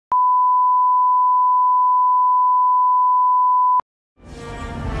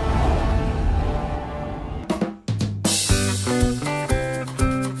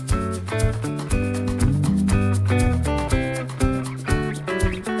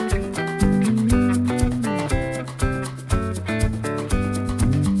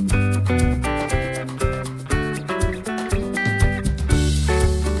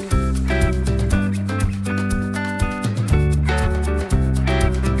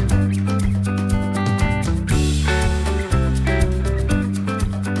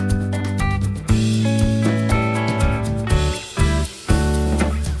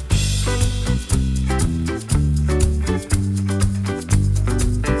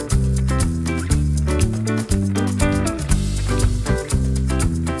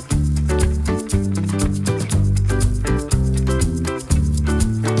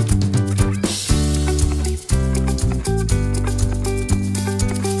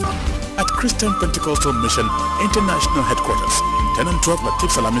Christian Pentecostal Mission International Headquarters, 10 and 12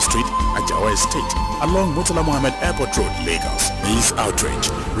 Latif Salami Street, Ajawa Estate, along Murtala Mohammed Airport Road, Lagos. This outreach,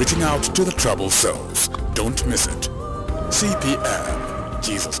 reaching out to the troubled souls. Don't miss it. CPM,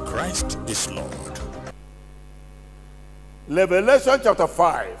 Jesus Christ is Lord. Revelation chapter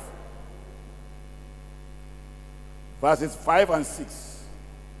 5, verses 5 and 6.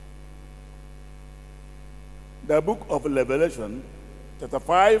 The book of Revelation, chapter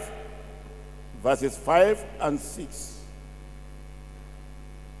 5, verses 5 and 6.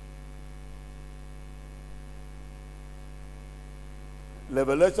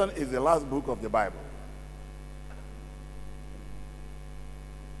 Revelation is the last book of the Bible.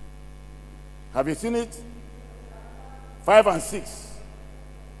 Have you seen it? 5 and 6.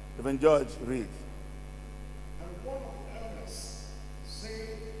 Even George, read. And one of the elders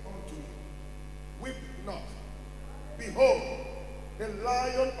said unto me, Weep not. Behold, the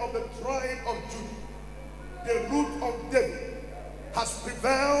Lion of the tribe of Judah, the root of David, has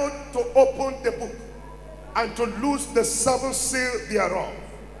prevailed to open the book and to loose the seventh seal thereof.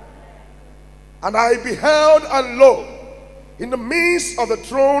 And I beheld, and lo, in the midst of the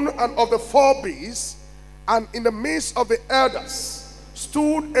throne and of the four beasts, and in the midst of the elders,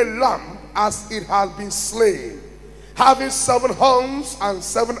 stood a lamb as it had been slain, having 7 horns and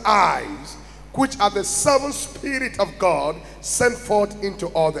 7 eyes, which are the 7 Spirits of God sent forth into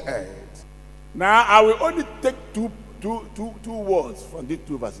all the earth. Now I will only take two words from these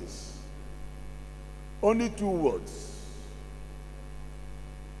 2 verses. Only 2 words.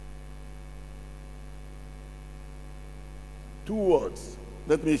 Two words.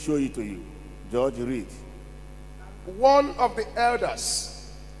 Let me show it to you. George, read. One of the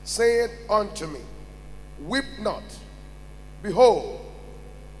elders said unto me, Weep not. Behold,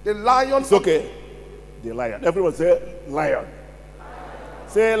 the Lion. It's okay. The lion. Everyone say lion.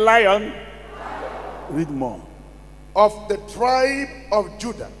 Say lion. Read more. Of the tribe of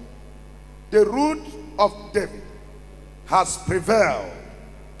Judah, the root of David, has prevailed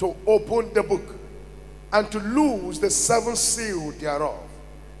to open the book and to loose the 7th seal thereof.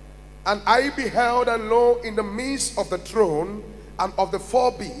 And I beheld, and lo, in the midst of the throne and of the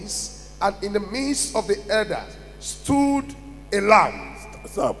 4 beasts, and in the midst of the elders, stood a lamb.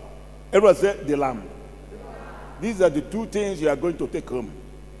 Stop. Everyone say the lamb. These are the 2 things you are going to take home.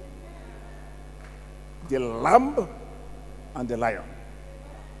 The lamb and the lion.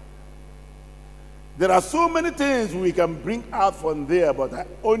 There are so many things we can bring out from there, but I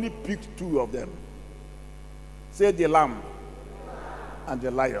only picked 2 of them. Say the lamb and the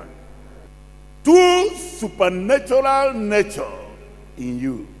lion. 2 supernatural nature in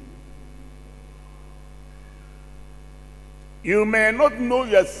you. You may not know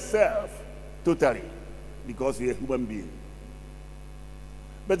yourself totally because you're a human being.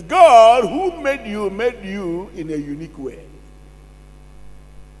 But God, who made you in a unique way.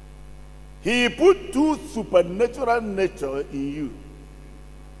 He put 2 supernatural nature in you.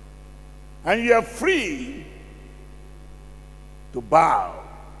 And you are free to bow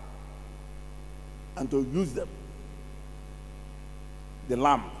and to use them. The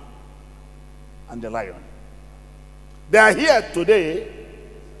lamb and the lion. They are here today.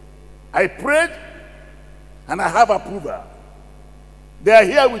 I prayed and I have approval. They are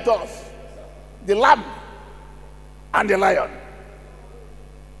here with us. The lamb and the lion.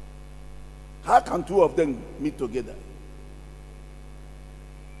 How can 2 of them meet together?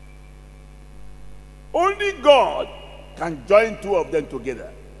 Only God can join 2 of them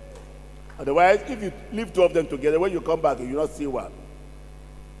together. Otherwise, if you leave 2 of them together, when you come back, you will not see one.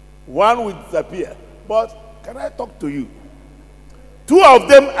 One will disappear. But can I talk to you? 2 of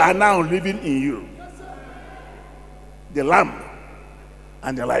them are now living in you. The lamb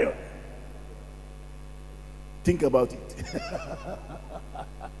and the lion. Think about it.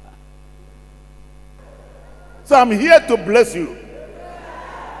 So I'm here to bless you.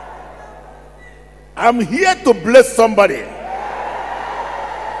 I'm here to bless somebody.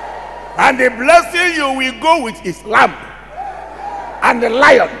 And the blessing you will go with is lamb and the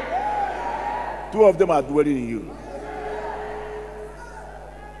lion. 2 of them are dwelling in you.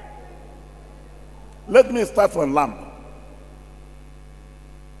 Let me start from lamb.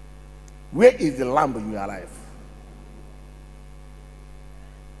 Where is the lamb in your life?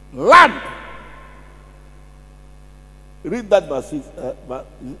 Lamb. Read that verse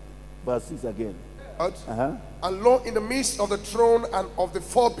 6 again. And lo, in the midst of the throne and of the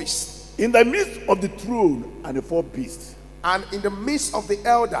 4 beasts. In the midst of the throne and the 4 beasts. And in the midst of the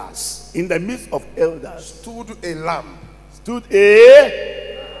elders. In the midst of elders. Stood a lamb. Stood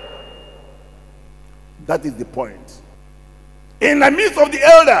a. That is the point. In the midst of the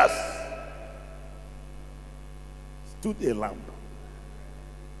elders. stood a lamb.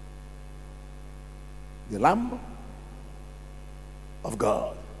 The Lamb of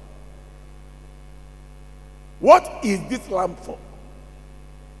God. What is this lamb for?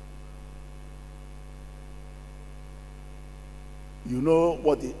 You know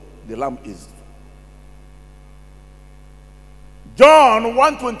what the lamb is. John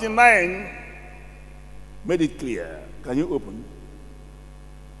 1:29 made it clear. Can you open?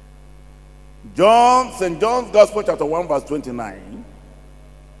 St. John's Gospel, chapter 1, verse 29.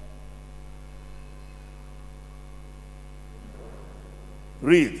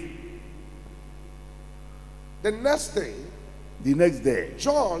 Read. The next day,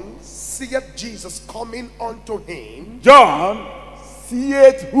 John seeth Jesus coming unto him. John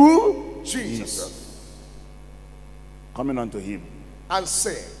seeth who? Jesus. Coming unto him. And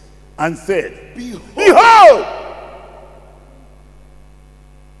said, Behold!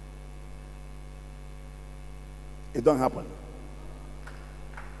 It don't happen.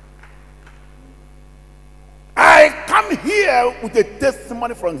 I come here with a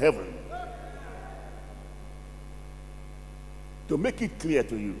testimony from heaven to make it clear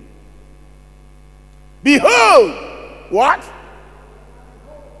to you. Behold! What?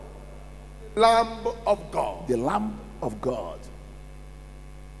 Lamb of God. The Lamb of God.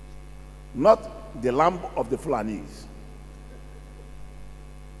 Not the Lamb of the Fulanis.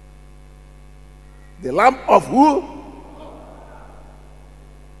 The Lamb of who?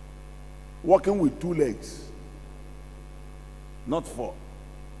 Walking with 2 legs. Not 4.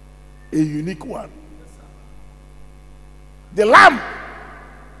 A unique one. The Lamb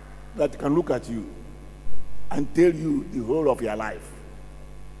that can look at you and tell you the whole of your life.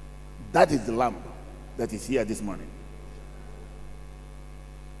 That is the Lamb that is here this morning.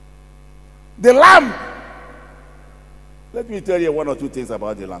 The Lamb. Let me tell you 1 or 2 things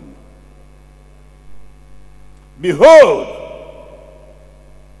about the Lamb. Behold,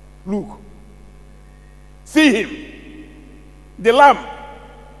 look, see him, the Lamb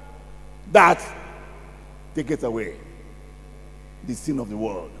that taketh away the sin of the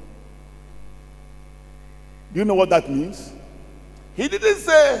world. Do you know what that means? He didn't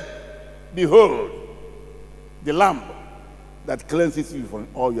say, behold, the Lamb that cleanses you from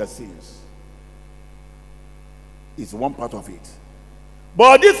all your sins. It's one part of it.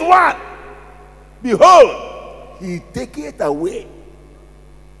 But this one, behold, he taketh away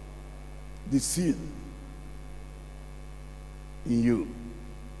the sin in you.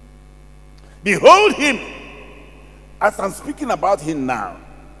 Behold him. As I'm speaking about him now,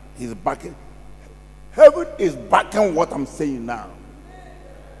 he's backing. Heaven is backing what I'm saying now.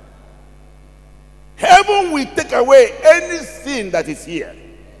 Heaven will take away any sin that is here.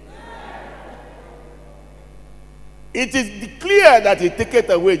 It is declared that he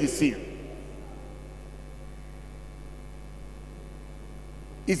taketh away the sin.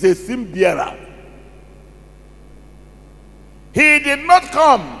 Is a sin bearer. He did not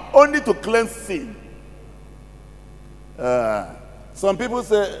come only to cleanse sin. Some people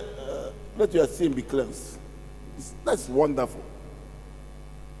say, let your sin be cleansed. That's wonderful.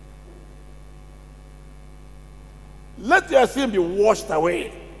 Let your sin be washed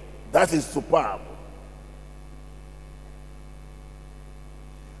away. That is superb.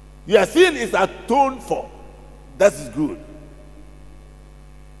 Your sin is atoned for. That is good.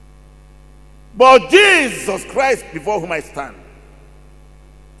 But Jesus Christ, before whom I stand,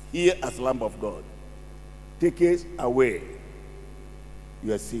 here as Lamb of God, taketh away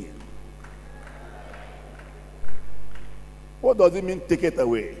your sin. What does it mean, take it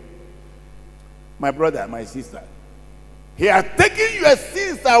away? My brother, my sister, he has taken your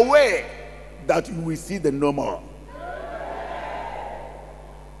sins away that you will see them no more.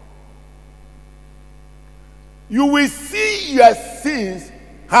 You will see your sins,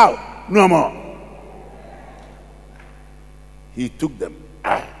 how? No more. He took them,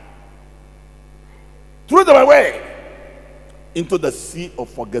 threw them away into the sea of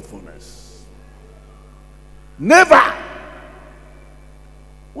forgetfulness. Never.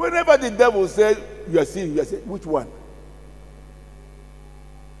 Whenever the devil says you are sinning, you are saying, which one?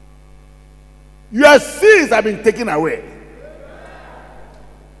 Your sins have been taken away.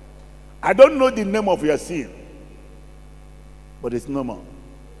 I don't know the name of your sin, but it's no more.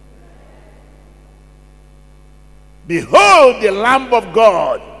 Behold the Lamb of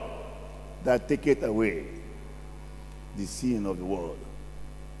God that taketh away the sin of the world.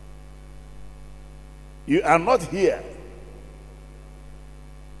 You are not here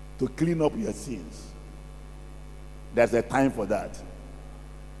to clean up your sins. There's a time for that.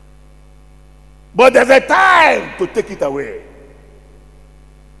 But there's a time to take it away.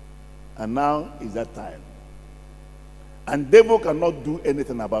 And now is that time. And devil cannot do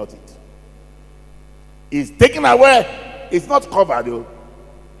anything about it. It's taken away. It's not covered though.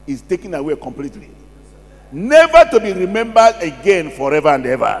 It's taken away completely. Never to be remembered again forever and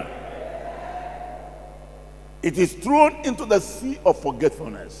ever. It is thrown into the sea of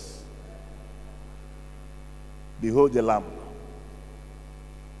forgetfulness. Behold the Lamb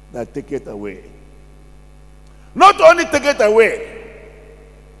that taketh away. Not only taketh away,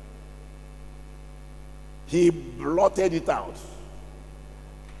 he blotted it out.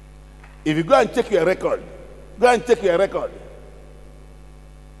 If you go and check your record,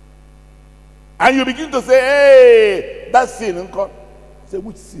 and you begin to say, hey, that sin, uncle. Say,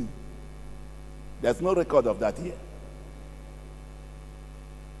 which sin? There's no record of that here.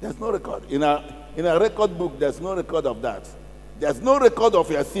 There's no record. In a record book, there's no record of that. There's no record of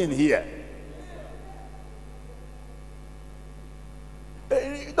your sin here.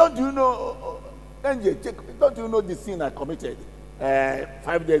 Don't you know, don't you know the sin I committed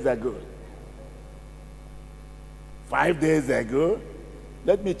 5 days ago? 5 days ago?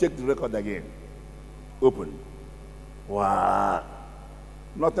 Let me check the record again. Open. Wow.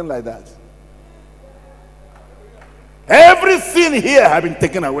 Nothing like that. Every sin here has been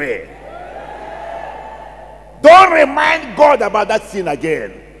taken away. Don't remind God about that sin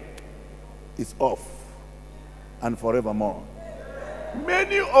again. It's off and forevermore.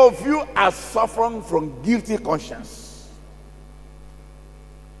 Many of you are suffering from guilty conscience.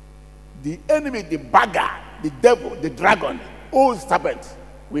 The enemy, the beggar, the devil, the dragon, old serpent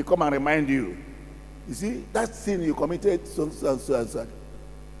will come and remind you. You see, that sin you committed, so and so and so.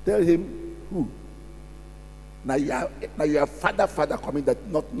 Tell him who. Now your father commit that,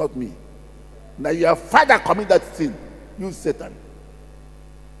 not me. Now your father commit that sin. You Satan.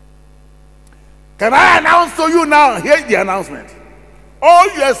 Can I announce to you now? Here's the announcement.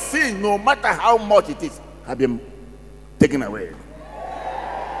 All your sin, no matter how much it is, have been taken away.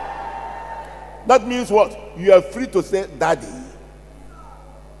 That means what? You are free to say, Daddy,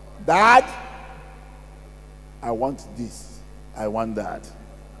 Dad, I want this, I want that.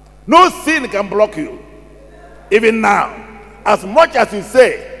 No sin can block you. Even now, as much as you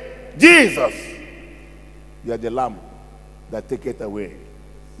say, Jesus, you are the Lamb that taketh away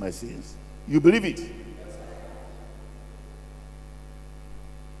my sins. You believe it?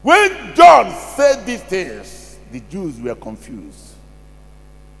 When John said these things, the Jews were confused.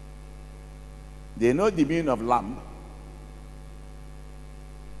 They know the meaning of lamb.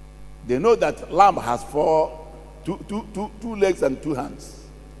 They know that lamb has two legs and 2 hands,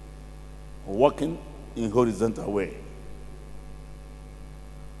 walking in horizontal way.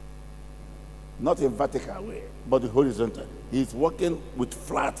 Not in vertical way, but horizontal. He's walking with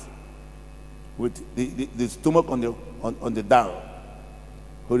flat, with the stomach on the down,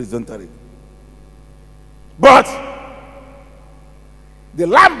 horizontally. But the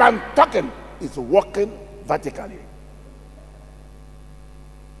lamb I'm talking is walking vertically.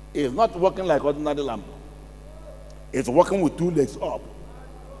 It's not walking like ordinary lamb. It's walking with 2 legs up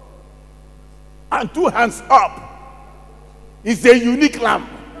and 2 hands up. It's a unique lamb.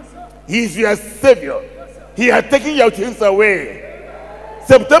 He's your savior. He has taken your sins away.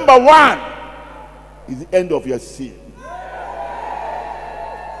 September 1 is the end of your sin.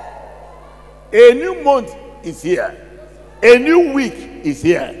 A new month is here. A new week is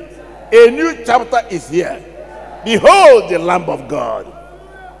here. A new chapter is here. Behold the Lamb of God.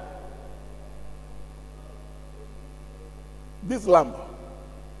 This lamb,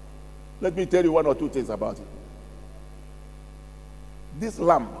 let me tell you 1 or 2 things about it. This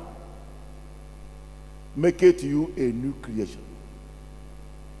lamb maketh you a new creation.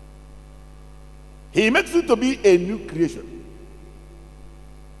 He makes you to be a new creation.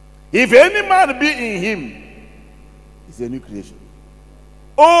 If any man be in him, he's a new creation.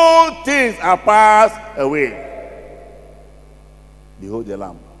 All things are passed away. Behold the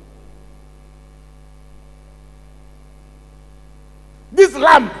Lamb. This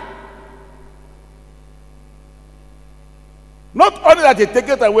Lamb, not only that he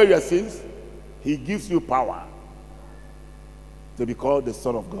taketh away your sins, he gives you power to be called the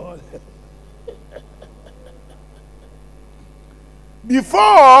Son of God.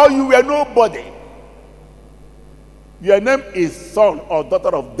 Before you were nobody. Your name is son or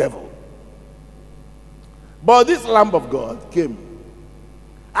daughter of devil. But this Lamb of God came.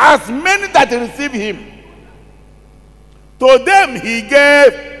 As many that receive him, to them he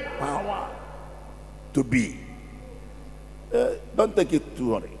gave power to be. Don't take it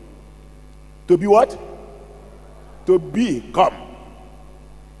too hurry. To be what? To become.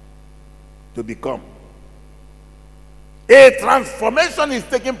 To become. A transformation is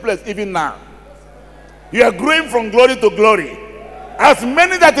taking place even now. You are growing from glory to glory. As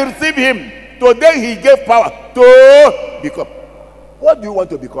many that receive him, to them he gave power to become. What do you want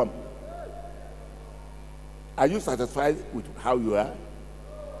to become? Are you satisfied with how you are?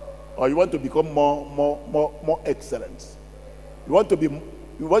 Or you want to become more excellent? You want to be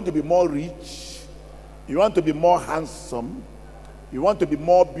more rich? You want to be more handsome? You want to be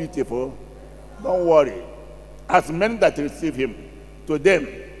more beautiful? Don't worry. As many that receive him, to them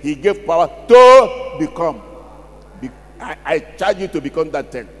he gave power to become. I charge you to become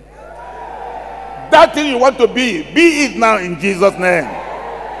that thing. That thing you want to be it now in Jesus' name.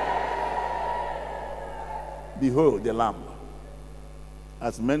 Behold the Lamb.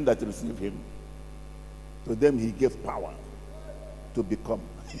 As men that receive him, to them he gave power to become.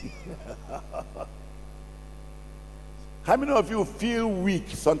 How many of you feel weak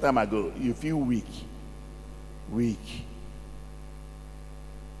some time ago? You feel weak. Weak.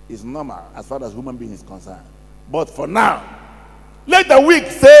 It's normal as far as human being is concerned. But for now, let the weak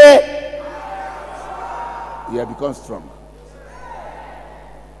say, you have become strong.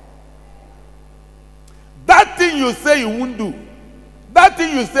 That thing you say you won't do, that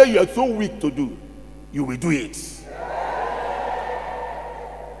thing you say you are so weak to do, you will do it.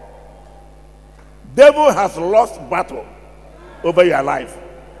 Devil has lost battle over your life.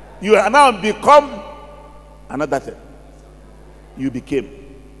 You are now become another thing. You became.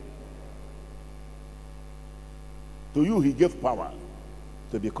 To you he gave power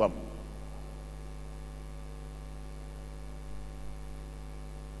to become.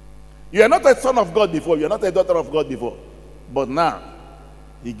 You are not a son of God before. You are not a daughter of God before. But now,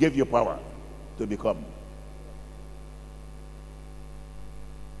 he gave you power to become.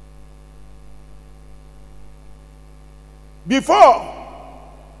 Before,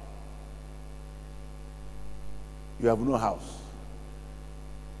 you have no house.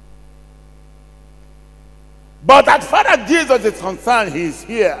 But as far as Jesus is concerned, he is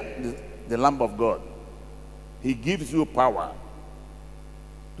here, the Lamb of God. He gives you power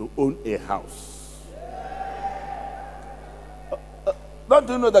to own a house. Don't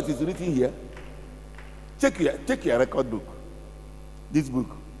you know that it's written here? Check your record book. This book.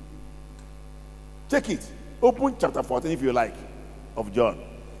 Check it. Open chapter 14 if you like, of John.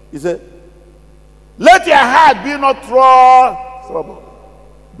 He said, let your heart be not troubled.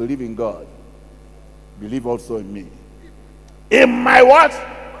 Believe in God. Believe also in me. In my what?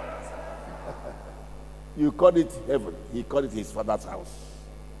 You call it heaven. He called it his father's house.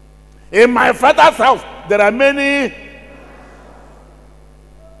 In my father's house, there are many.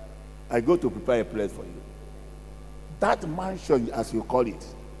 I go to prepare a place for you. That mansion, as you call it,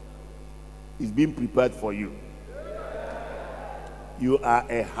 is being prepared for you. You are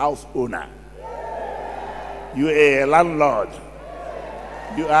a house owner. You are a landlord.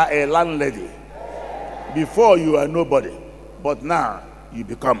 You are a landlady. Before you are nobody, but now you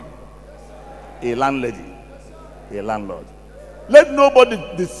become a landlady, a landlord. Let nobody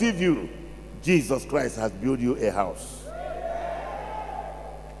deceive you. Jesus Christ has built you a house.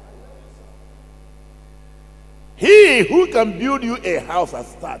 He who can build you a house at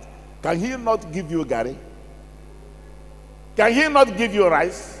start, can he not give you Gary? Can he not give you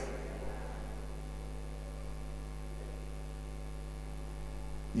rice?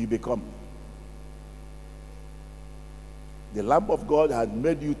 You become. The Lamb of God has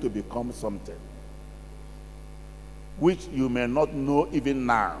made you to become something which you may not know even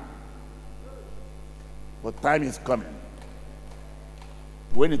now. But time is coming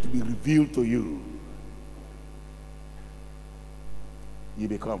when it will be revealed to you. You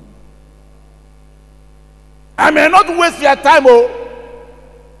become. I may not waste your time, oh.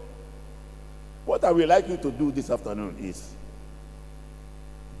 What I would like you to do this afternoon is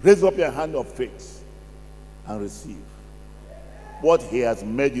raise up your hand of faith and receive what he has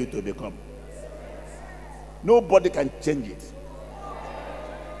made you to become. Nobody can change it.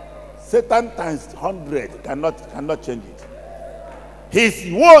 Satan times 100 cannot change it.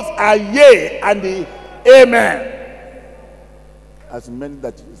 His words are yea and the amen. As many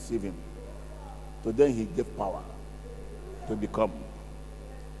that receive him, to them he gave power to become.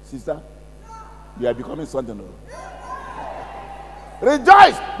 Sister, you are becoming something.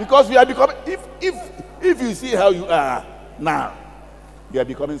 Rejoice, because you are becoming. If you see how you are now, you are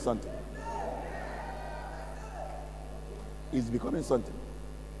becoming something. It's becoming something.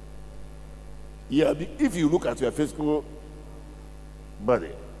 Yeah, if you look at your physical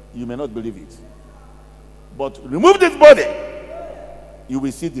body, you may not believe it. But remove this body, you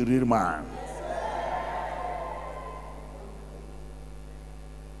will see the real man.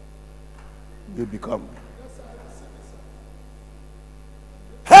 You become.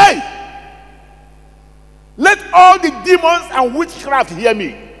 Hey! All the demons and witchcraft hear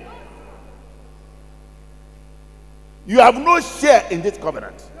me. You have no share in this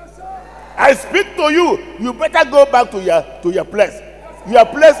covenant. I speak to you. You better go back to your place. Your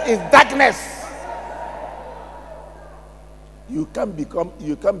place is darkness. You can't become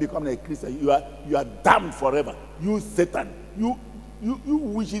a Christian. You are damned forever. You Satan. You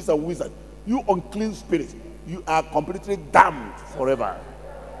witches and wizards. You unclean spirits. You are completely damned forever.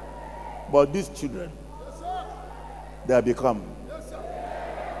 But these children, they have become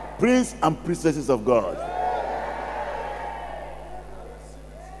princes and princesses of God.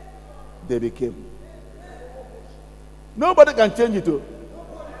 They became. Nobody can change it.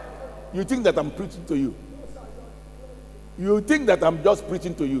 You think that I'm preaching to you. You think that I'm just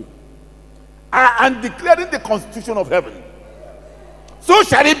preaching to you. I am declaring the constitution of heaven. So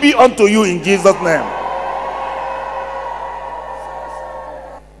shall it be unto you in Jesus' name.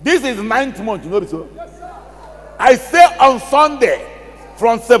 This is 9th month, you know so? I say on Sunday,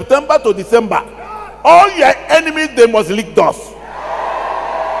 from September to December, all your enemies, they must lick dust.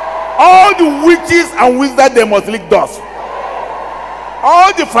 All the witches and wizards, they must lick dust.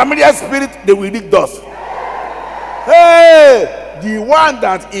 All the familiar spirits, they will lick dust. Hey, the one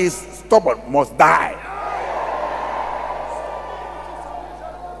that is stubborn must die.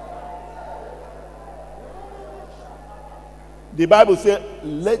 The Bible says,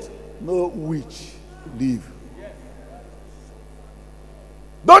 let no witch live.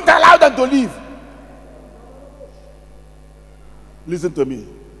 Don't allow them to live. Listen to me.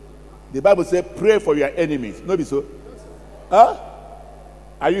 The Bible says, pray for your enemies. No be so? Huh?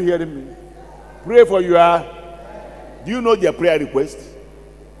 Are you hearing me? Pray for your... Do you know their prayer request?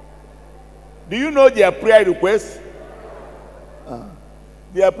 Do you know their prayer request?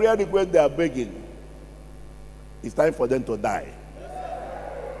 Their prayer request, they are begging. It's time for them to die.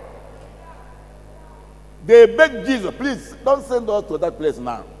 They beg Jesus, please don't send us to that place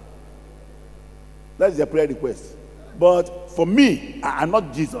now. That's their prayer request. But for me, I am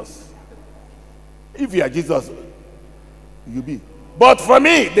not Jesus. If you are Jesus, you be. But for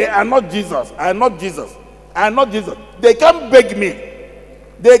me, they are not Jesus. I am not Jesus. I am not Jesus. They can't beg me.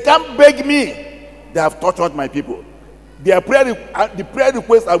 They can't beg me. They have tortured my people. Their prayer, the prayer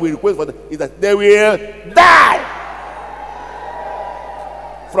request I will request for them is that they will die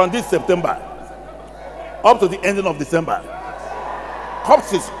from this September up to the ending of December.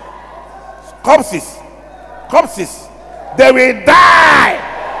 Corpses, corpses, corpses. They will die.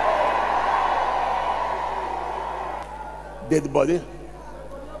 Dead body.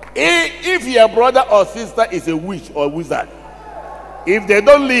 If your brother or sister is a witch or wizard, if they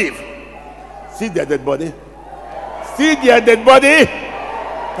don't leave, see their dead body. See their dead body.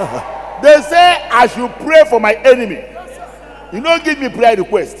 They say I should pray for my enemy. You don't give me prayer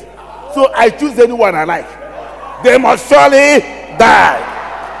request, so I choose anyone I like. They must surely die.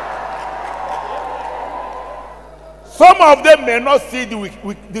 Some of them may not see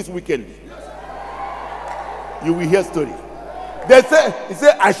this weekend. You will hear story. They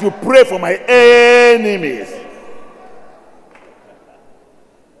say I should pray for my enemies.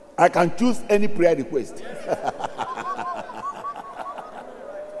 I can choose any prayer request.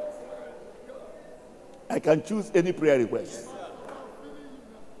 I can choose any prayer request.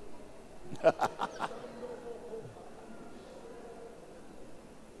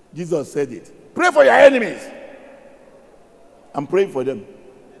 Jesus said it. Pray for your enemies. I'm praying for them.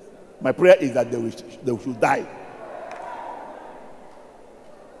 My prayer is that they should die.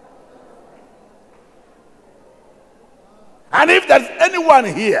 And if there's anyone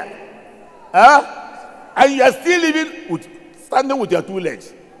here, and you are still standing with your two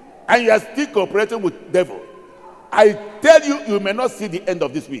legs, and you are still cooperating with the devil, I tell you, you may not see the end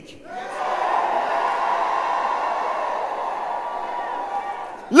of this week.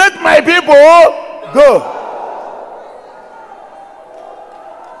 Let my people go.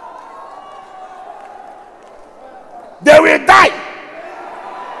 They will die.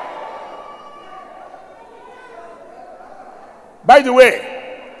 By the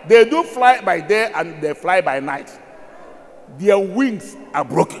way, they do fly by day and they fly by night. Their wings are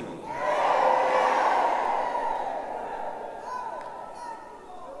broken.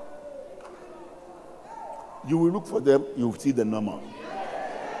 You will look for them, you will see them no more.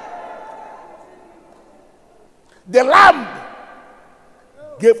 The Lamb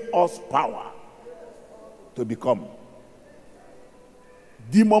gave us power to become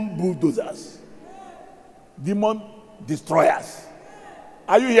demon bulldozers, demon destroyers.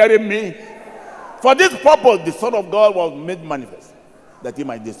 Are you hearing me? For this purpose, the Son of God was made manifest, that he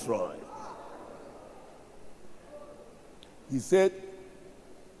might destroy. He said,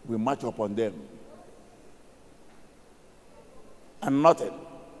 we march upon them and nothing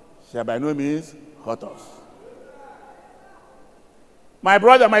shall by no means hurt us. My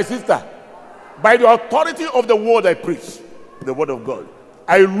brother, my sister, by the authority of the word I preach, the word of God,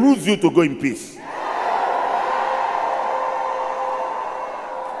 I lose you to go in peace.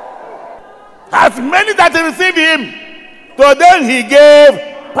 As many that receive him, to them he gave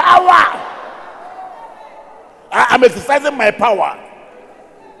power. I'm exercising my power.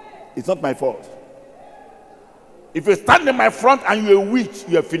 It's not my fault. If you stand in my front and you're a witch,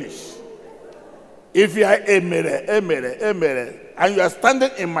 you are finished. If you are a mere, and you are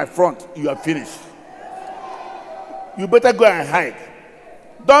standing in my front, you are finished. You better go and hide.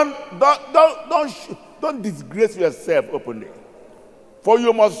 Don't disgrace yourself openly, for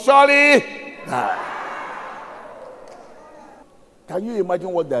you must surely die. Can you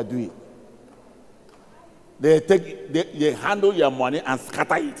imagine what they are doing? They handle your money and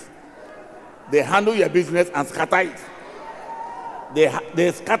scatter it. They handle your business and scatter it.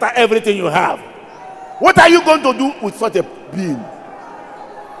 They scatter everything you have. What are you going to do with such a being?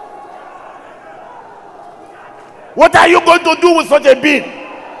 What are you going to do with such a being?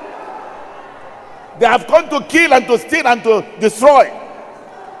 They have come to kill and to steal and to destroy.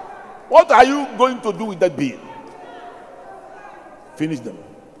 What are you going to do with that being? Finish them.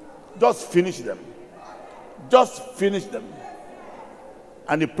 Just finish them. Just finish them.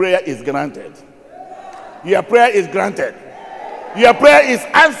 And the prayer is granted. Your prayer is granted. Your prayer is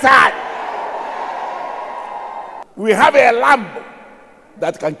answered. We have a lamb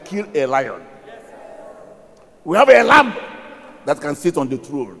that can kill a lion. We have a lamb that can sit on the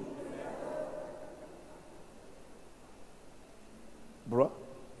throne. Bro,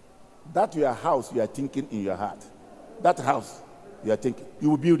 that your house you are thinking in your heart. That house you are thinking,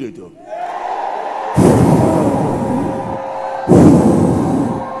 you will build it though.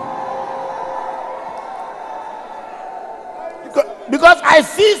 Because I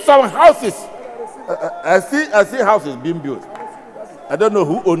see some houses. I see houses being built. I don't know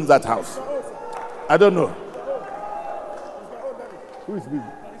who owns that house. I don't know. Who is building?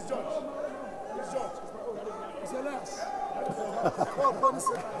 It's George. It's George. It's Elias.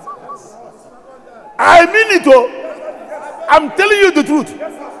 I mean it, oh. I'm telling you the truth.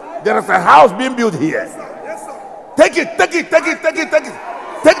 There is a house being built here. Take it, take it, take it, take it, take it.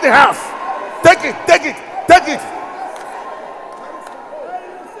 Take the house. Take it, take it, take it.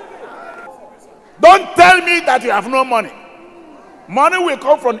 Don't tell me that you have no money. Money will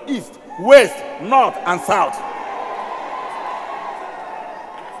come from east, west, north, and south.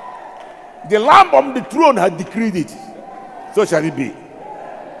 The Lamb on the throne has decreed it. So shall it be.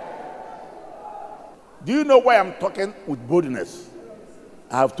 Do you know why I'm talking with boldness?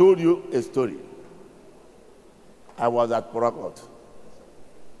 I have told you a story. I was at Port Harcourt.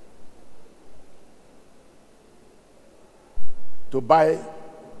 To buy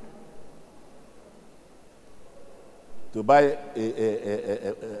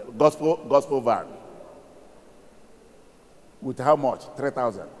a gospel van. With how much?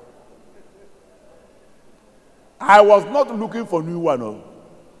 3,000. I was not looking for new one, no,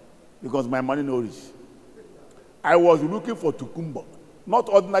 because my money no rich. I was looking for tukumbo, not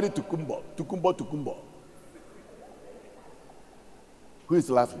ordinary tukumbo, tukumbo. Who is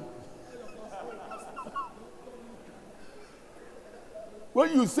laughing?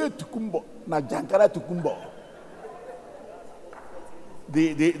 When you say tukumbo, na jankara tukumbo,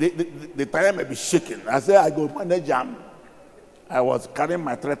 the tire may be shaking. I say I go manage jam. I was carrying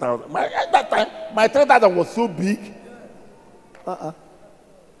my 3,000. At that time, my 3,000 was so big. I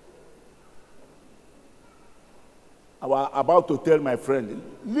was about to tell my friend,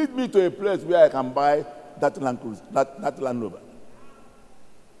 lead me to a place where I can buy that Land Cruiser, that Land Rover,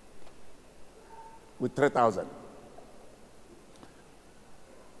 with 3,000.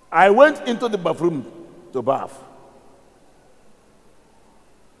 I went into the bathroom to bath,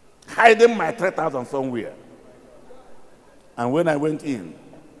 hiding my 3,000 somewhere. And when I went in,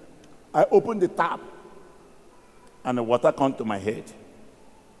 I opened the tap and the water came to my head.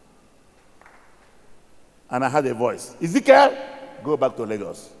 And I had a voice, Ezekiel, go back to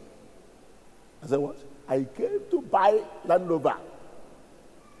Lagos. I said, what? I came to buy Land Rover.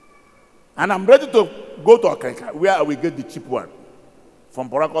 And I'm ready to go to Okreka, where I will get the cheap one. From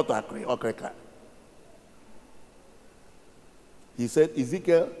Port Harcourt to Okreka. He said,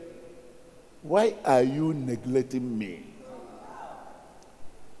 Ezekiel, why are you neglecting me?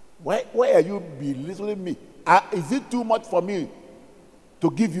 Why are you belittling me? Is it too much for me to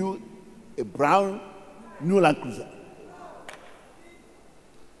give you a brown new Land Cruiser?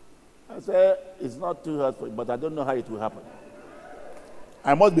 I said, it's not too hard for you, but I don't know how it will happen.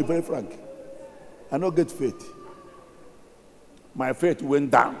 I must be very frank. I don't get faith. my faith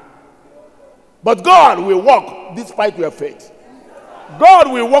went down. But God will work despite your faith.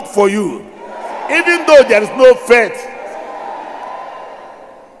 God will work for you, even though there is no faith.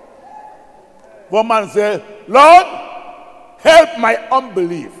 One man said, Lord, help my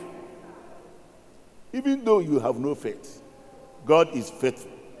unbelief. Even though you have no faith, God is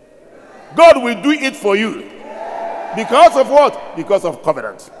faithful. God will do it for you. Because of what? Because of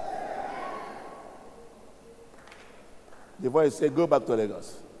covenant. The voice said, go back to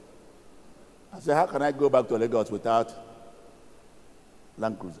Lagos. I said, how can I go back to Lagos without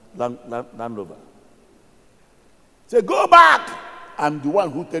Land Rover? Say, go back. I'm the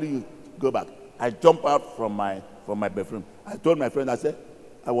one who tell you go back. I jump out from my bedroom. I told my friend, I said,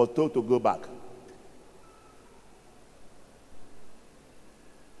 I was told to go back.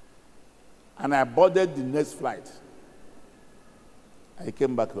 And I boarded the next flight. I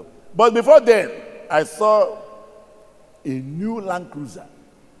came back home. But before then, I saw a new Land Cruiser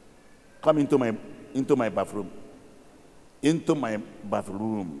come into my bathroom. Into my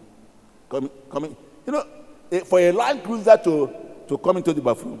bathroom. Coming. You know, for a Land Cruiser to come into the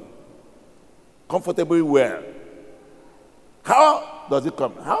bathroom comfortably well, how does it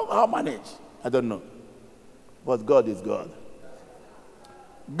come? How manage? I don't know. But God is God.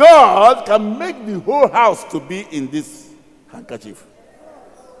 God can make the whole house to be in this handkerchief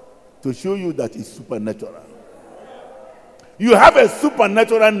to show you that it's supernatural. You have a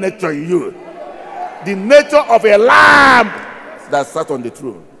supernatural nature in you. The nature of a lamb that sat on the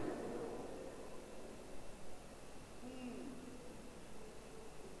throne.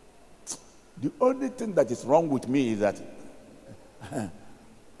 The only thing that is wrong with me is that I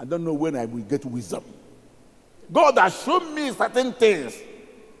don't know when I will get wisdom. God has shown me certain things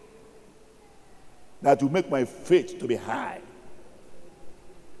that will make my faith to be high.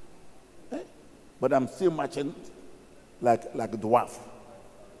 But I'm still marching like a dwarf.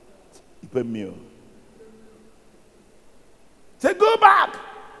 Say, go back.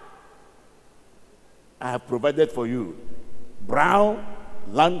 I have provided for you brown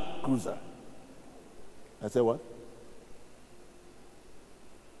Land Cruiser. I said, what?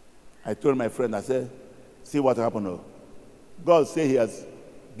 I told my friend, I said, see what happened. Oh. God said he has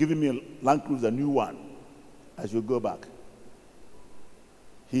given me a Land Cruiser, a new one. I should go back.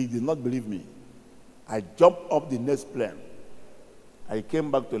 He did not believe me. I jumped up the next plane. I came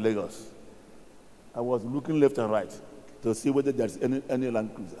back to Lagos. I was looking left and right to see whether there's any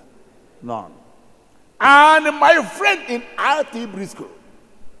Land Cruiser. None. And my friend in RT Briscoe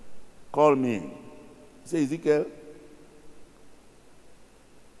called me. He said, Ezekiel,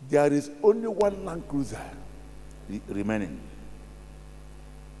 there is only one Land Cruiser remaining.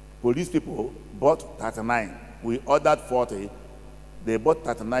 Police people bought 39. We ordered 40. They bought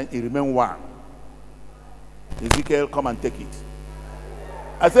 39. It remained one. Ezekiel, come and take it.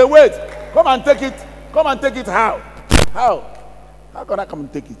 I said, wait, come and take it. Come and take it how? How? How can I come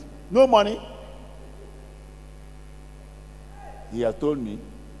and take it? No money. He has told me.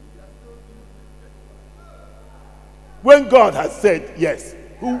 When God has said yes,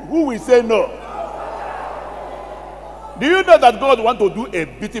 who will say no? Do you know that God wants to do a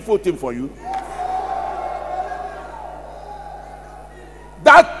beautiful thing for you?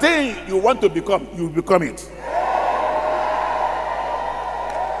 That thing you want to become, you become it.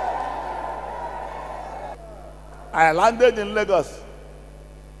 I landed in Lagos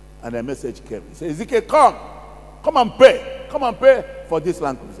and a message came. He said, Ezekiel, come and pay for this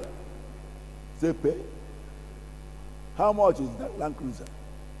Land Cruiser. I said, pay? How much is that Land Cruiser?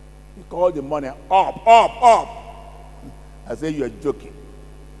 He called the money up. I said, you are joking.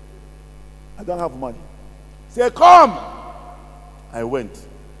 I don't have money. He said, come. I went.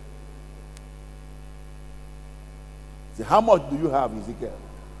 He said, how much do you have, Ezekiel?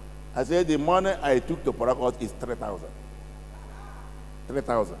 I said, the money I took to Port Harcourt is 3,000.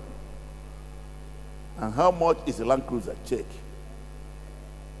 3,000. And how much is a Land Cruiser? Check.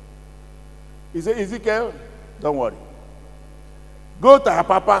 He said, Ezekiel, don't worry. Go to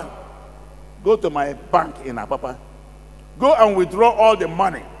Apapa. Go to my bank in Apapa. Go and withdraw all the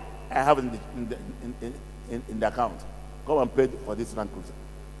money I have in the account. Come and pay for this Land Cruiser.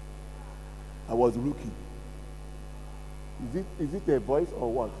 I was looking. Is it a voice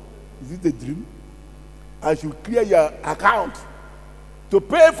or what? Is it a dream? I should clear your account to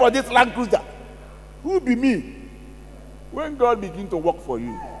pay for this Land Cruiser. Who will be me? When God begins to work for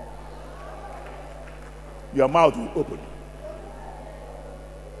you, your mouth will open.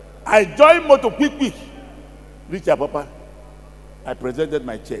 I joined motor quick. Reach Papa. I presented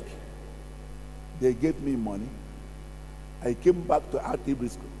my check. They gave me money. I came back to RT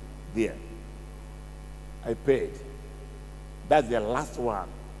Briscoe there. I paid. That's the last one.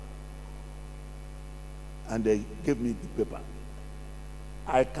 And they gave me the paper.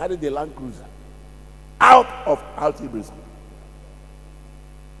 I carried the Land Cruiser out of Altibri School.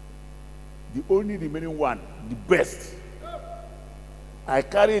 The only remaining one, the best. I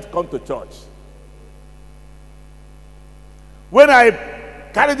carry it, come to church. When I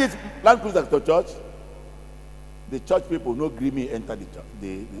carried this Land Cruiser to church, the church people no agree me enter the church,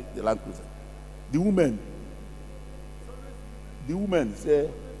 the Land Cruiser. The women say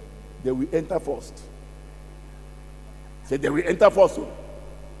they will enter first. Say they will enter first. So,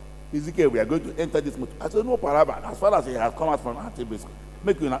 Ezekiel, we are going to enter this motor. I said, no paraba. As far as he has come out from Altibri School,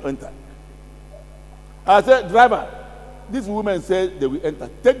 make you not enter. I said, driver, these women said they will enter.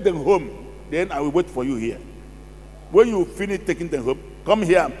 Take them home. Then I will wait for you here. When you finish taking them home, come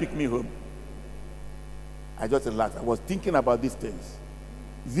here and pick me home. I just relaxed. I was thinking about these things.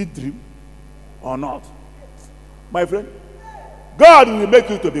 Is it dream or not? My friend, God will make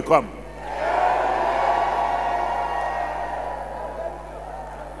you to become.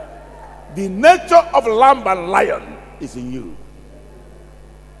 The nature of lamb and lion is in you.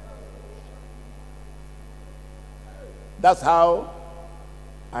 That's how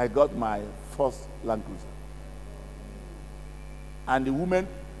I got my first Land Cruiser. And the women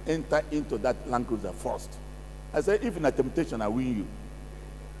enter into that Land Cruiser first. I said, if in a temptation, I win you.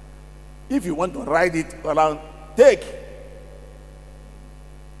 If you want to ride it around, take.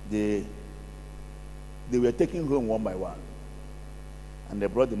 They were taking home one by one. And they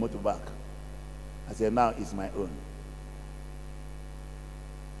brought the motor back. I said, now it's my own.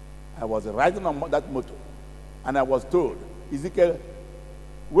 I was riding on that motor. And I was told, Ezekiel,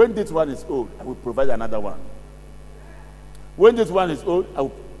 when this one is old, I will provide another one. When this one is old,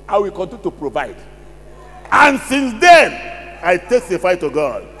 I will continue to provide. And since then, I testify to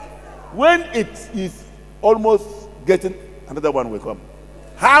God. When it is almost getting, another one will come.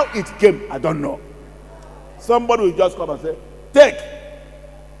 How it came, I don't know. Somebody will just come and say, take.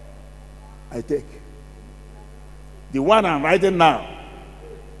 I take. The one I'm riding now,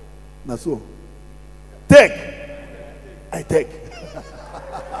 now so. Take. I take.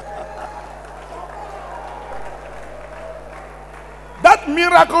 That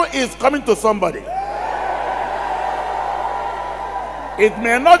miracle is coming to somebody. It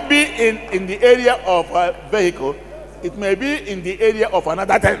may not be in the area of a vehicle. It may be in the area of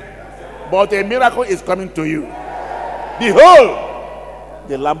another thing. But a miracle is coming to you. Behold,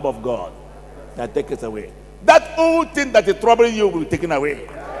 the Lamb of God that taketh away. That old thing that is troubling you will be taken away.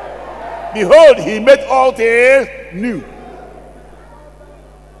 Behold, he made all things new.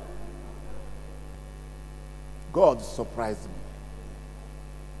 God surprised me.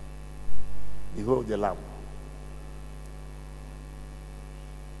 Behold the Lamb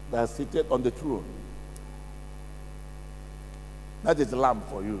that is seated on the throne. That is the Lamb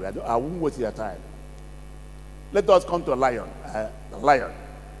for you. I won't waste your time. Let us come to a lion. The lion.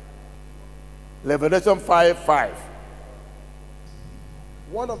 Revelation 5:5.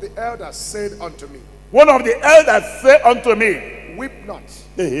 One of the elders said unto me. One of the elders said unto me. Weep not.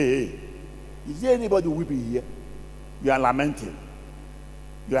 Hey. Is there anybody weeping here? You are lamenting.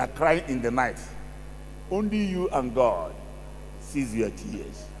 You are crying in the night. Only you and God sees your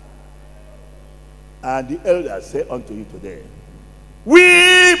tears. And the elders say unto you today,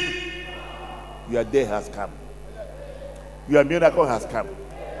 weep! Your day has come. Your miracle has come.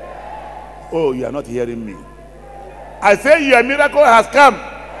 Oh, you are not hearing me. I say your miracle has come.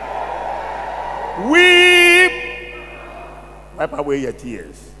 Weep! Wipe away your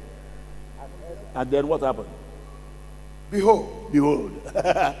tears. And then what happened? Behold. Behold.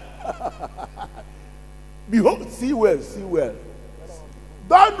 Behold. See well, see well.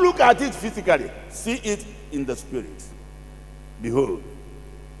 Don't look at it physically. See it in the spirit. Behold.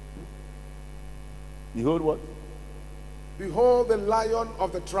 Behold what? Behold the Lion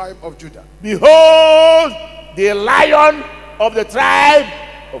of the tribe of Judah. Behold the Lion of the tribe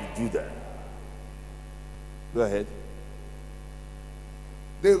of Judah. Go ahead.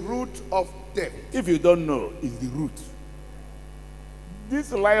 The root of David. If you don't know, it's the root.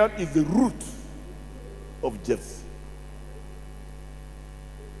 This lion is the root of Jesse.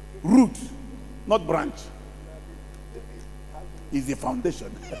 Root, not branch. Is the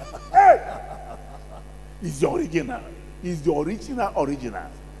foundation. Is the original. Is the original.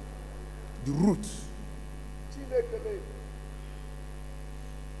 The root.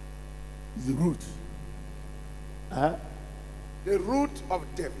 Is the root. The root of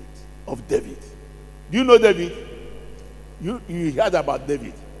David. Of David. Do you know David? You heard about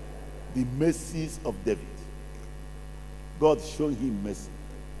David. The mercies of David. God showed him mercy.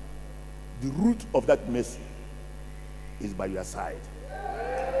 The root of that mercy is by your side.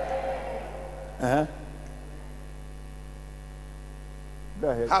 Go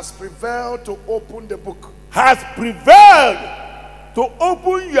ahead. Has prevailed to open the book. Has prevailed to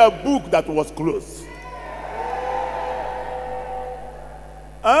open your book that was closed.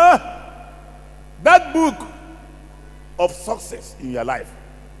 That book of success in your life,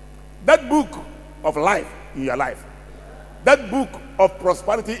 that book of life in your life, that book of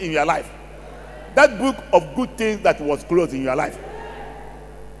prosperity in your life, that book of good things that was closed in your life.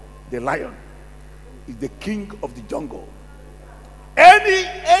 The lion is the king of the jungle.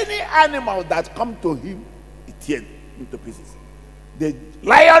 Any animal that come to him, it tears into pieces. The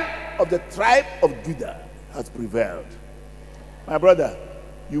lion of the tribe of Judah has prevailed. My brother,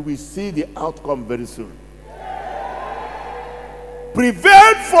 you will see the outcome very soon.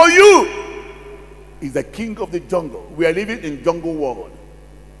 Prevailed for you is the king of the jungle. We are living in jungle world.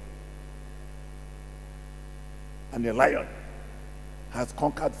 And the lion has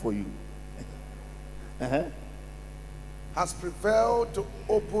conquered for you. Has prevailed to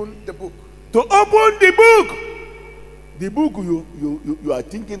open the book. To open the book. The book you are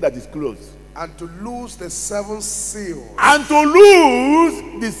thinking that is closed. And to loose the 7 seals. And to loose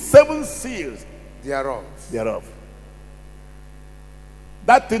the 7 seals thereof.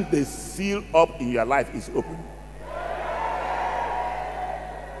 That thing they seal up in your life is open.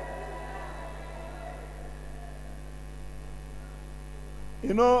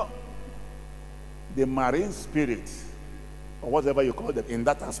 You know, the marine spirit, or whatever you call them, in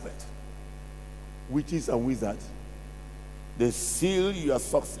that aspect, witches and wizards, they seal your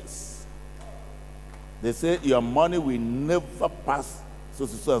success. They say your money will never pass so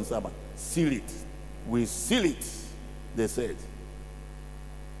and so, but seal it. We seal it, they said.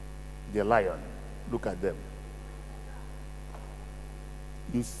 The lion, look at them.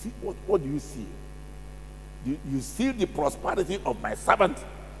 You see, what do you see? You see the prosperity of my servant.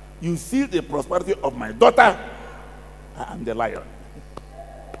 You see the prosperity of my daughter. I am the lion.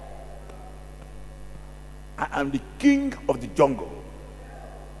 I am the king of the jungle.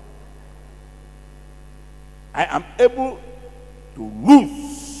 I am able to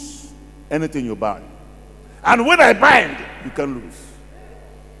loose anything you bind. And when I bind, you can loose.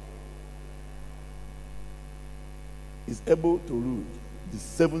 Is able to loose the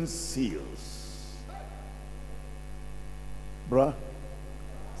 7 seals. Bruh,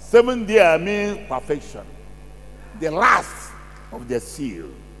 7 there means perfection. The last of the seal.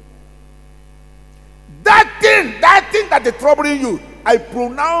 That thing that is troubling you, I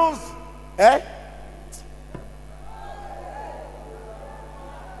pronounce,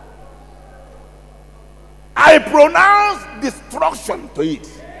 I pronounce destruction to it.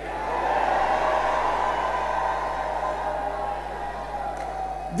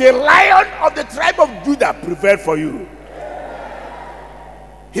 The lion of the tribe of Judah prevailed for you.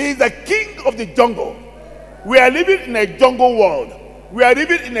 He is the king of the jungle. We are living in a jungle world. We are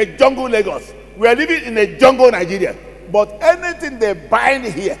living in a jungle Lagos. We are living in a jungle Nigeria. But anything they bind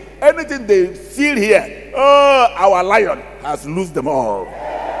here, anything they seal here, oh, our lion has loosed them all.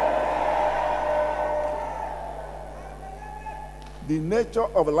 The nature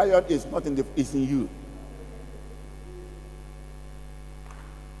of a lion is not in is in you.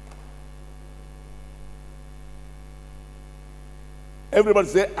 Everybody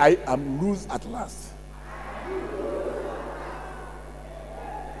say, I am loose at last.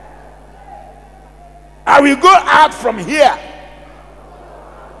 I will go out from here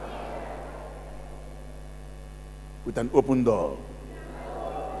with an open door.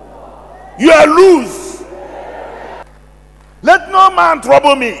 You are loose. Let no man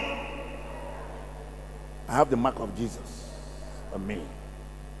trouble me. I have the mark of Jesus on me.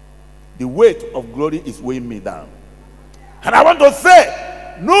 The weight of glory is weighing me down. And I want to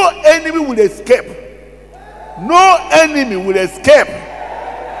say, no enemy will escape. No enemy will escape.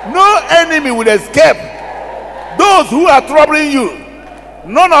 No enemy will escape. Those who are troubling you,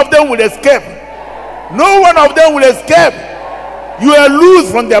 none of them will escape. No one of them will escape. You are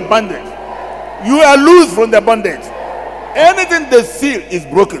loose from their bondage. You are loose from their bondage. Anything they seal is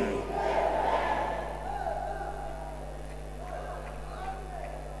broken.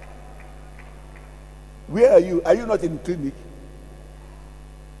 Where are you? Are you not in clinic?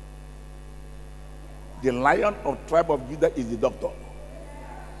 The lion of tribe of Judah is the doctor.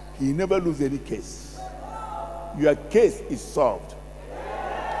 He never loses any case. Your case is solved.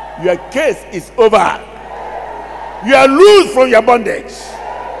 Your case is over. You are loose from your bondage.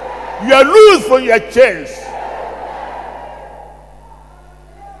 You are loose from your chains.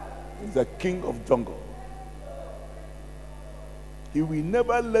 He's the king of jungle. He will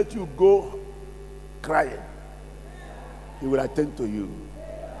never let you go crying. He will attend to you.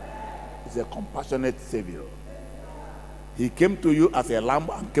 He's a compassionate Savior. He came to you as a lamb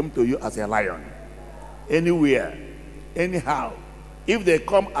and came to you as a lion. Anywhere, anyhow. If they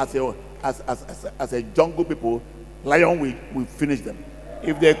come as a jungle people, lion will finish them.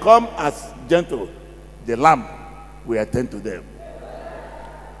 If they come as gentle, the lamb will attend to them.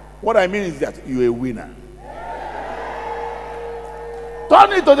 What I mean is that you're a winner.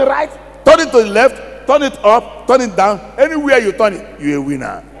 Turn it to the right, turn it to the left, turn it up, turn it down. Anywhere you turn it, you're a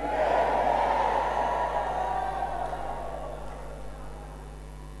winner.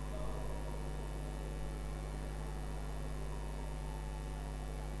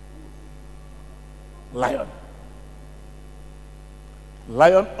 Lion.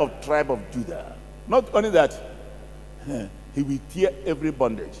 Lion of tribe of Judah. Not only that, he will tear every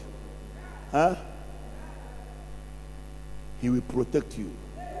bondage. He will protect you.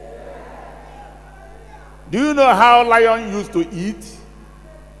 Do you know how lion used to eat?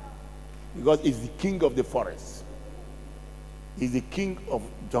 Because he's the king of the forest. He's the king of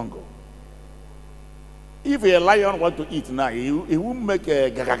jungle. If a lion want to eat now, he won't make a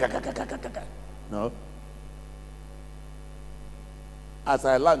gaga. No. As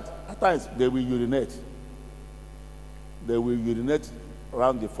I learned, at times they will urinate. They will urinate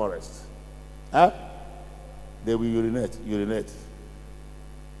around the forest. They will urinate.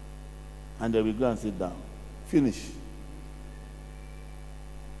 And they will go and sit down. Finish.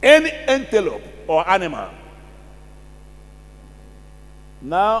 Any antelope or animal.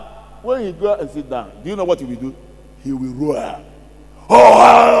 Now, when he go and sit down, do you know what he will do? He will roar.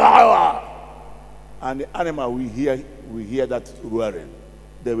 And the animal will hear that roaring.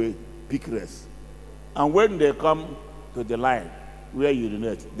 They will pick rest. And when they come to the line where you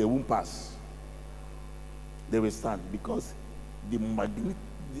urinate, they won't pass. They will stand because the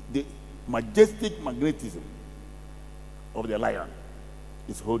majestic magnetism of the lion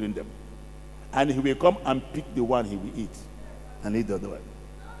is holding them. And he will come and pick the one he will eat and eat the other one.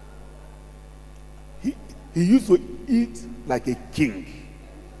 He used to eat like a king.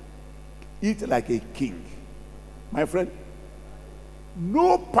 Eat like a king. My friend,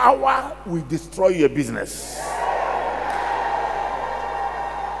 no power will destroy your business.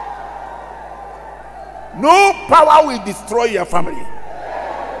 No power will destroy your family.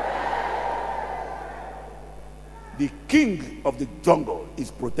 The king of the jungle is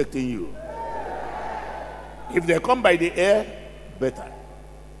protecting you. If they come by the air, better.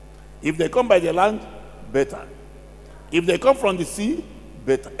 If they come by the land, better. If they come from the sea,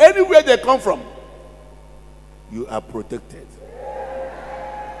 better. Anywhere they come from, you are protected.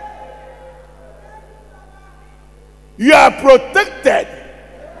 You are protected.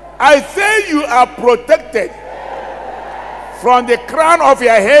 I say you are protected from the crown of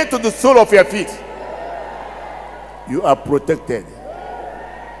your head to the sole of your feet. You are protected.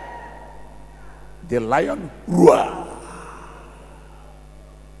 The lion roar.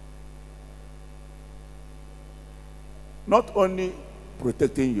 Not only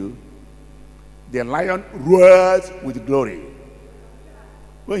protecting you, the lion roars with glory.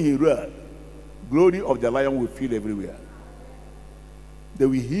 When he roars, glory of the lion will fill everywhere. They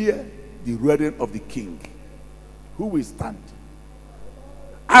will hear the roaring of the king. Who will stand?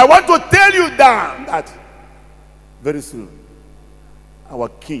 I want to tell you down that very soon our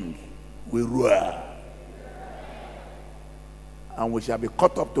king will roar. And we shall be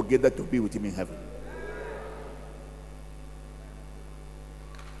caught up together to be with him in heaven.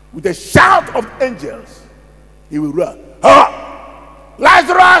 With a shout of angels, he will roar.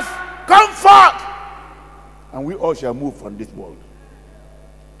 Lazarus, come forth! And we all shall move from this world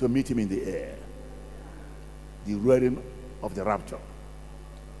to meet him in the air. The roaring of the rapture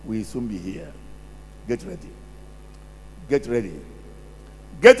will soon be here. Get ready. Get ready.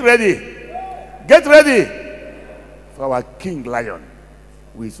 Get ready. Get ready. For our King Lion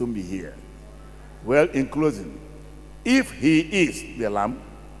will soon be here. Well, in closing, if he is the Lamb,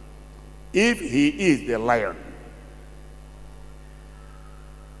 if he is the Lion,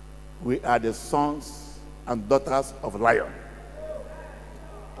 we are the sons and daughters of Lion.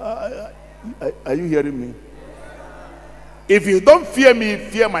 Are you hearing me? If you don't fear me,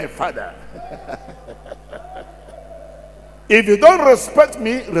 fear my Father. If you don't respect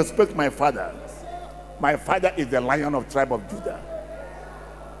me, respect my Father. My Father is the Lion of tribe of Judah.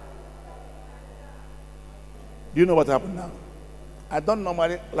 Do you know what happened now? I don't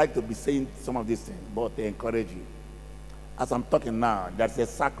normally like to be saying some of these things, but they encourage you. As I'm talking now, there's a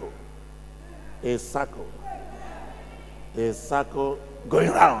circle going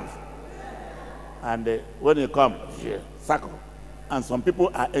around. And when you come, circle. And some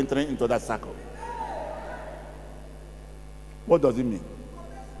people are entering into that circle. What does it mean?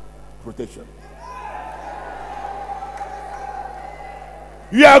 Protection.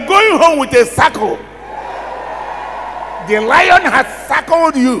 You are going home with a circle. The lion has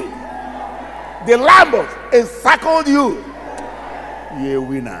circled you. The lamb has circled you. You're a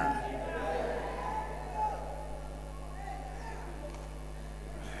winner.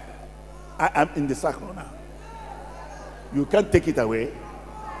 I am in the circle now. You can't take it away.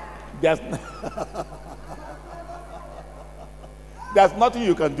 There's nothing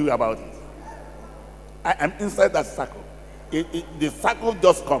you can do about it. I am inside that circle. The circle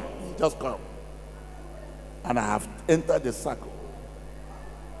just come. It just come. And I have entered the circle.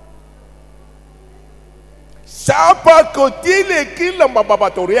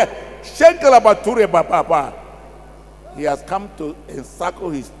 He has come to encircle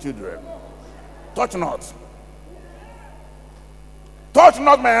his children. Touch not. Touch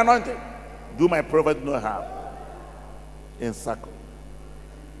not my anointing. Do my prophet no harm. Encircle.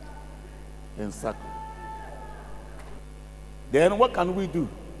 Encircle. Then what can we do?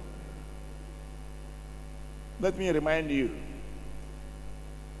 Let me remind you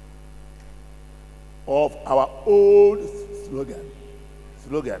of our old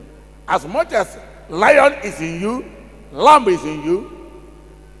slogan. As much as lion is in you, lamb is in you,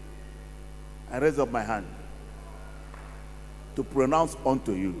 I raise up my hand to pronounce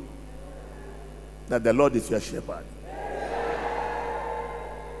unto you that the Lord is your shepherd.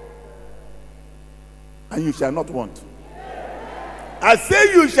 And you shall not want. I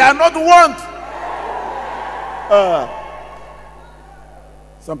say you shall not want.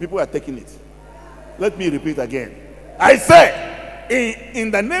 Some people are taking it. Let me repeat again. I say,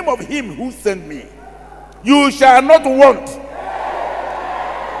 in the name of him who sent me, you shall not want.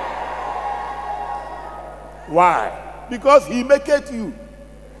 Why? Because he maketh you.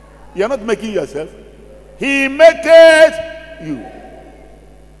 You are not making yourself. He maketh you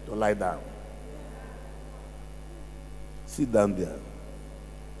to lie down. Sit down there.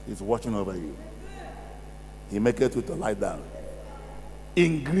 He's watching over you. He maketh you to lie down.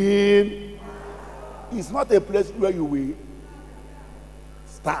 In green, it's not a place where you will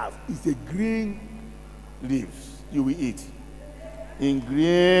starve. It's a green leaves you will eat. In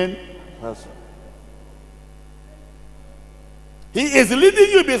green pasture. He is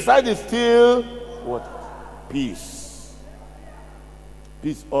leading you beside the still water. Peace.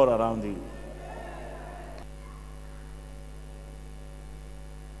 Peace all around you.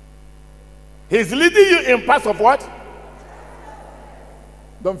 He's leading you in paths of what?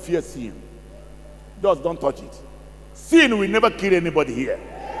 Don't fear sin. Just don't touch it. Sin will never kill anybody here.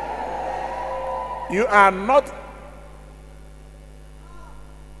 You are not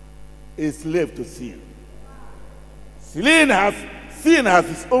a slave to sin. Sin has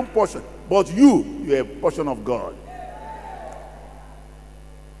its own portion, but you're a portion of God.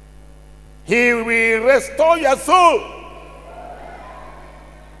 He will restore your soul.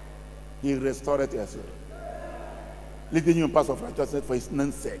 He restored your soul, leading you in paths of righteousness for his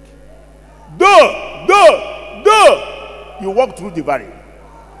name's sake. Though you walk through the valley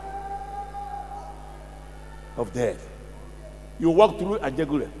of death, you walk through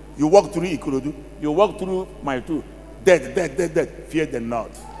Ajegule, you walk through Ikorodu, you walk through Maitu, death, fear them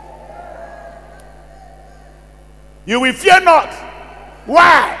not. You will fear not.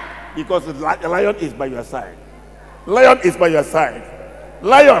 Why? Because the lion is by your side. Lion is by your side.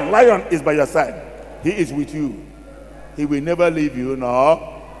 Lion is by your side. He is with you. He will never leave you,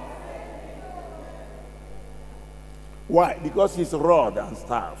 no. Why? Because his rod and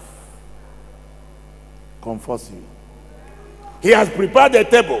staff comforts you. He has prepared a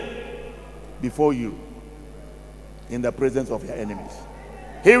table before you in the presence of your enemies.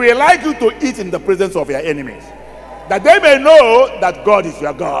 He will like you to eat in the presence of your enemies, that they may know that God is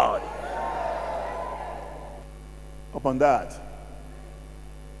your God. Upon that,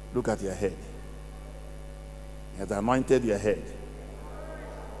 look at your head. He has anointed your head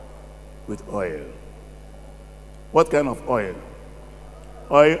with oil. What kind of oil?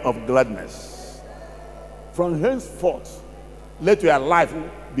 Oil of gladness. From henceforth, let your life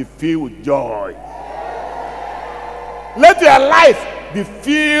be filled with joy. Let your life be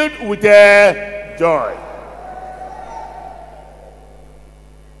filled with joy.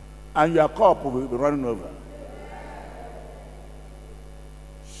 And your cup will be running over.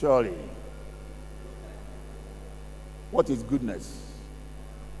 Surely. What is goodness?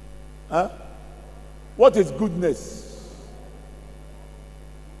 Huh? What is goodness?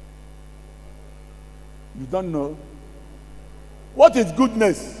 You don't know? What is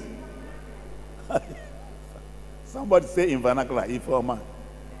goodness? Somebody say in vernacular, informer.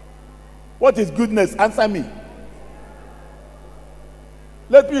 What is goodness? Answer me.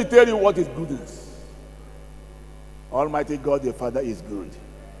 Let me tell you what is goodness. Almighty God the Father is good.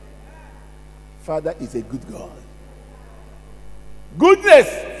 Father is a good God.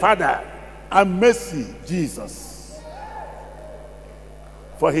 Goodness, Father, and mercy, Jesus.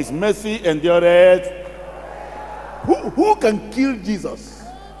 For his mercy endureth. Who can kill Jesus?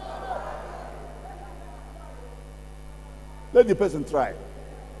 Let the person try.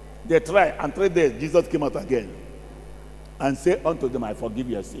 They try, and 3 days, Jesus came out again and said unto them, I forgive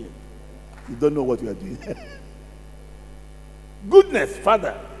your sin. You don't know what you are doing. Goodness,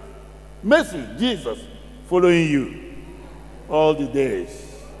 Father, mercy, Jesus, following you all the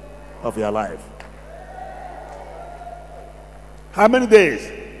days of your life. How many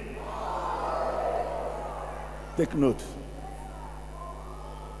days? Take note.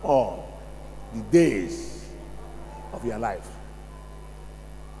 All the days of your life.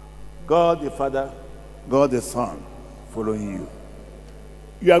 God the Father, God the Son, following you.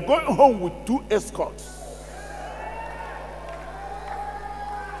 You are going home with 2 escorts.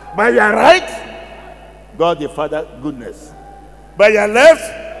 By your right, God the Father, goodness. By your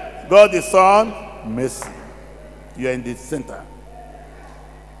left, God the Son, mercy. You are in the center.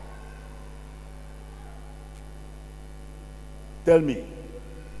 Tell me,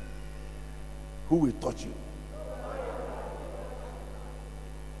 who will touch you?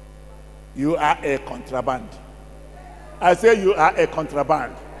 You are a contraband. I say you are a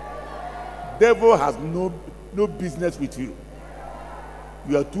contraband. Devil has no business with you.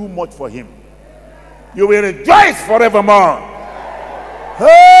 You are too much for him. You will rejoice forevermore.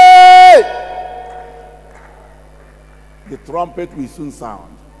 Hey! The trumpet will soon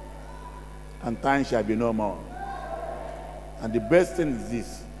sound, and time shall be no more. And the best thing is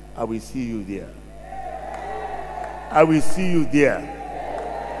this: I will see you there. I will see you there.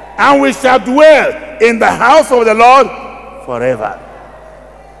 And we shall dwell in the house of the Lord forever.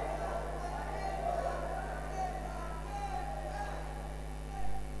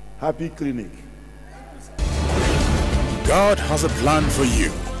 Happy clinic. God has a plan for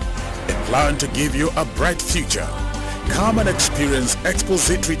you, a plan to give you a bright future. Come and experience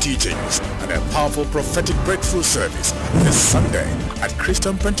expository teachings and a powerful prophetic breakthrough service this Sunday at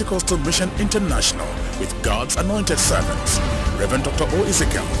Christian Pentecostal Mission International with God's anointed servants. Reverend Dr. O.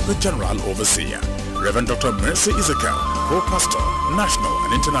 Ezekiel, the General Overseer. Reverend Dr. Mercy Ezekiel, Co-Pastor, National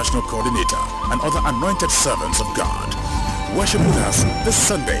and International Coordinator, and other anointed servants of God. Worship with us this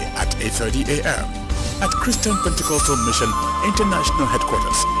Sunday at 8:30 a.m. at Christian Pentecostal Mission International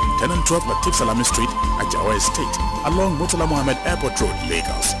Headquarters, 10 and 12 Latif Salami Street, Ajawa Estate, along Murtala Mohammed Airport Road,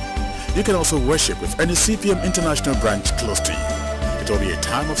 Lagos. You can also worship with any CPM International branch close to you. It will be a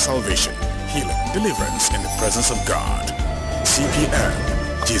time of salvation, healing, deliverance in the presence of God.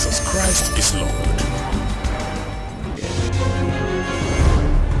 CPM, Jesus Christ is Lord.